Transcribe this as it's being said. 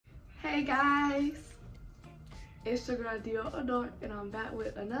Hey guys, it's your girl Dioradoree and I'm back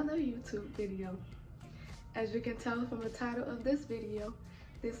with another YouTube video. As you can tell from the title of this video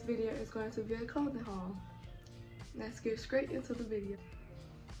is going to be a clothing haul. Let's get straight into the video.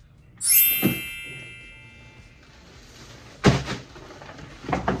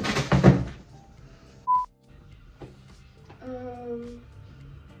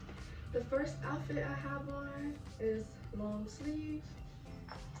 The first outfit I have on is long sleeve.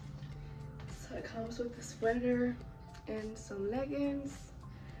 So it comes with a sweater and some leggings.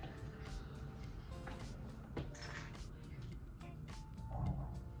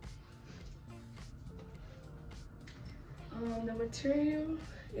 The material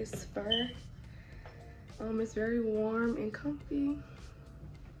is fur. It's very warm and comfy.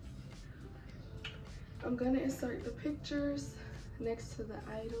 I'm gonna insert the pictures next to the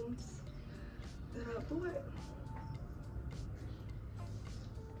items that I bought.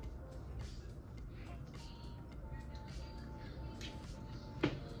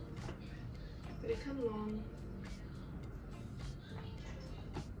 They come long.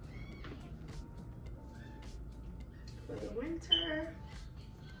 For the winter.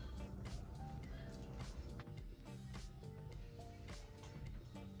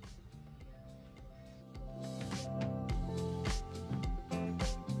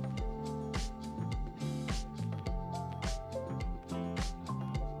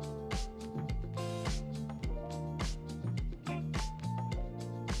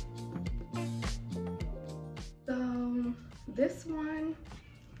 So this one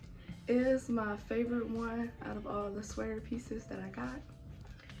is my favorite one out of all the sweater pieces that I got.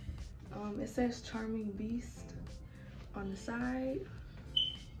 It says Charming Beast on the side.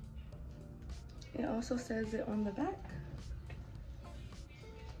 It also says it on the back.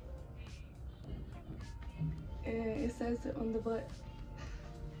 And it says it on the butt.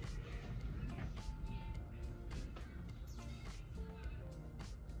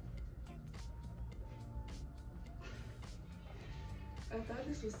 I thought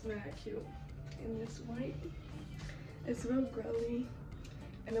this was mad cute. And it's white. It's real girly.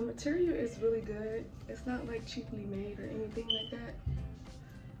 And the material is really good. It's not like cheaply made or anything like that.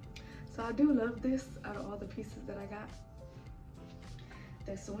 So I do love this out of all the pieces that I got.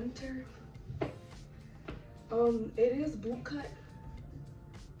 This winter. It is boot cut.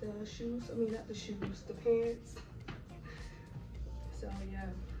 The shoes, I mean not the shoes, the pants. So yeah.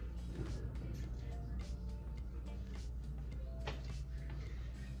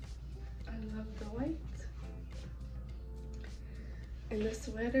 I love the white. And the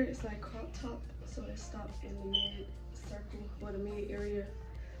sweater is like crop top, so it stops in the mid circle or the mid area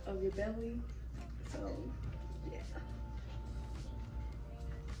of your belly. So yeah.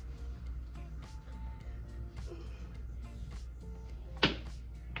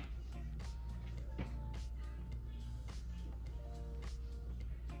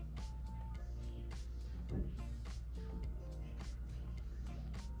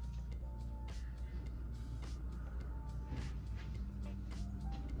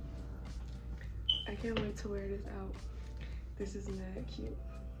 I can't wait to wear this out. This is mad cute.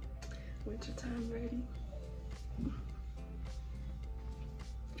 Wintertime ready.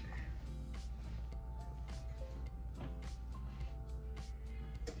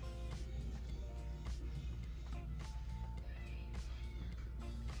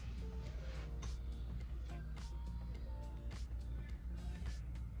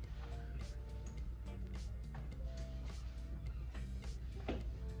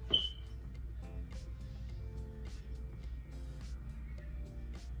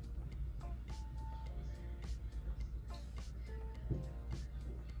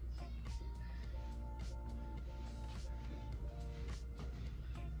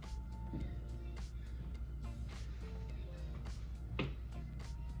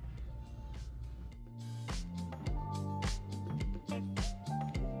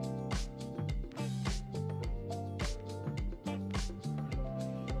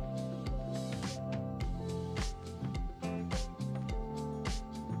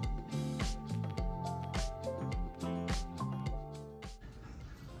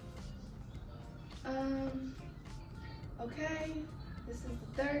 Okay, this is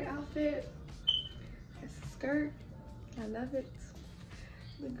the third outfit. It's a skirt. I love it.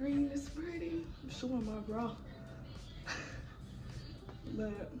 The green is pretty. I'm showing my bra. But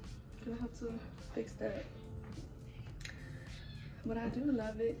I'm gonna have to fix that. But I do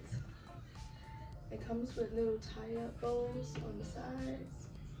love it. It comes with little tie-up bows on the sides.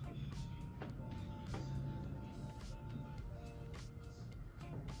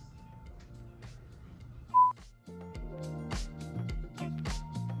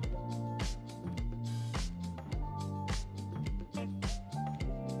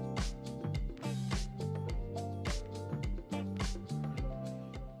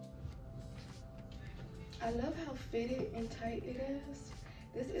 I love how fitted and tight it is.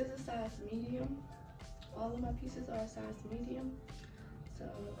 This is a size medium. All of my pieces are a size medium. So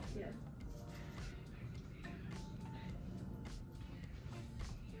yeah.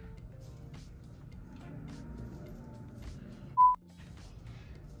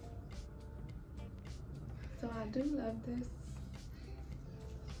 So I do love this.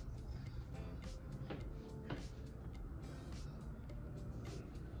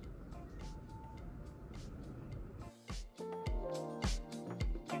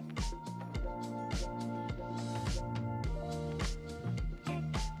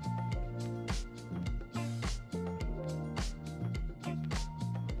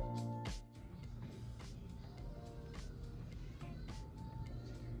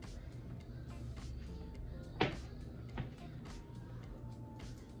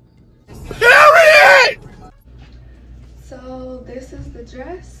 So this is the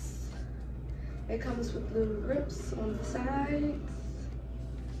dress. It comes with little rips on the sides.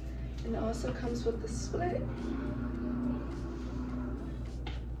 And it also comes with the split.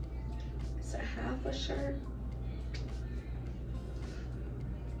 It's a half a shirt.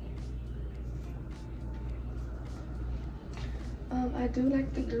 I do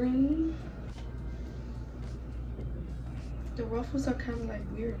like the green. The ruffles are kind of like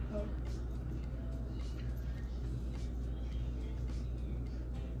weird though.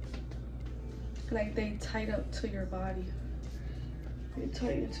 Like they tight up to your body. They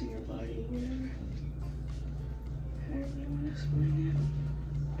tighten to your body, whatever. However you want to explain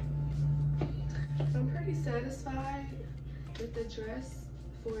it. I'm pretty satisfied with the dress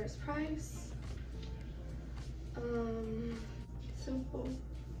for its price. Simple.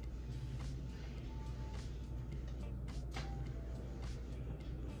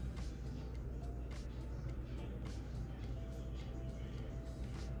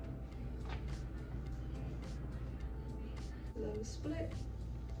 Little split.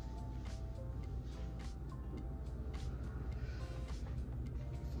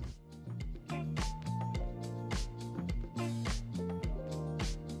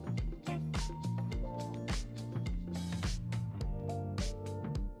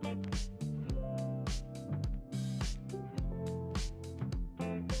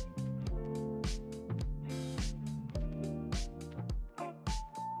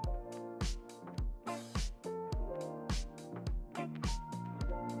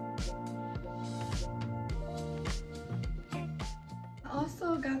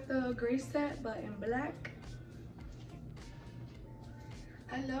 Also got the gray set but in black.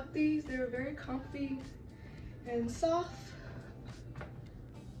 I love these. They're very comfy and soft.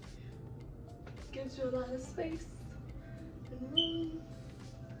 Gives you a lot of space and room.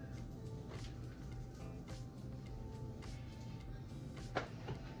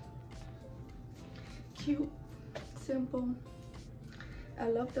 Cute, simple. I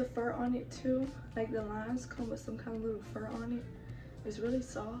love the fur on it too. Like the lines come with some kind of little fur on it. It's really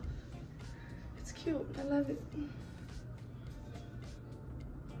soft. It's cute. I love it.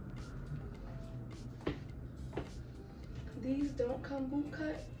 These don't come boot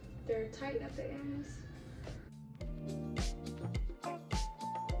cut. They're tight at the ends.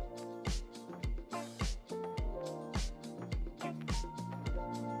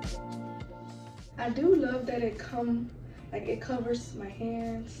 I do love that it covers my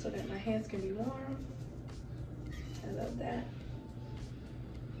hands so that my hands can be warm. I love that.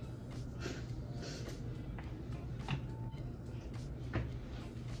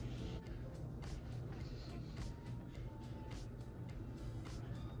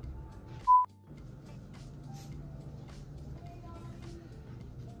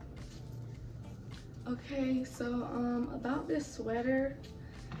 Okay, so about this sweater,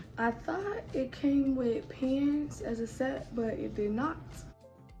 I thought it came with pants as a set, but it did not.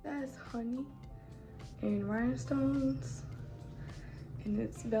 That's honey and rhinestones, and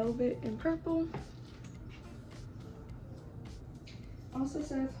it's velvet and purple. Also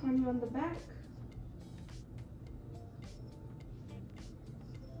says honey on the back.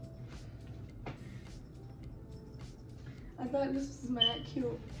 I thought this was mad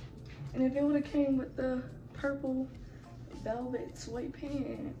cute. And if it would have came with the purple velvet suede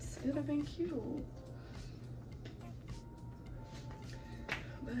pants, it would have been cute.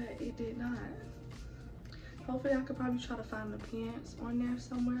 But it did not. Hopefully I could probably try to find the pants on there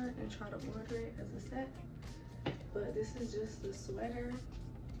somewhere and try to order it as a set. But this is just the sweater.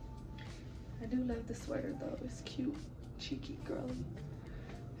 I do love the sweater though. It's cute, cheeky, girly.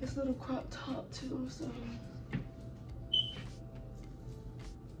 This little crop top too, so.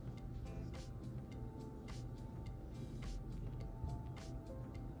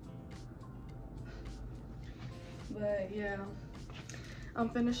 But yeah, I'm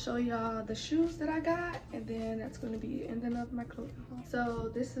finna show y'all the shoes that I got, and then that's gonna be the ending of my clothing haul. So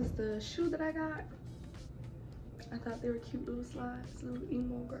this is the shoe that I got. I thought they were cute little slides, little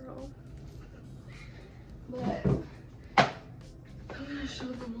emo girl. But I'm gonna show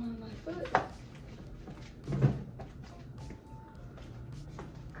them on my foot.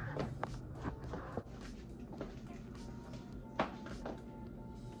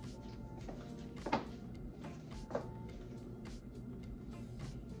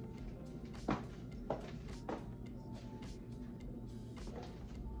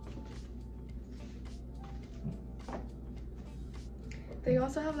 They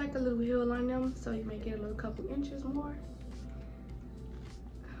also have like a little heel on them, so you may get a little couple inches more.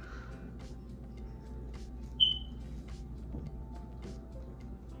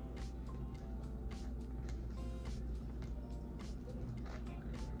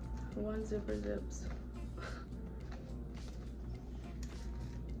 One zipper zips.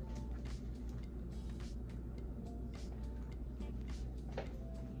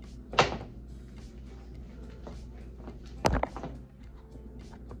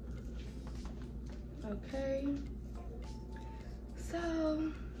 Okay, so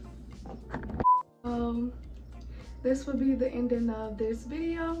this will be the ending of this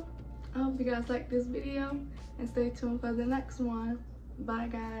video. I hope you guys like this video and stay tuned for the next one. Bye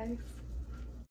guys.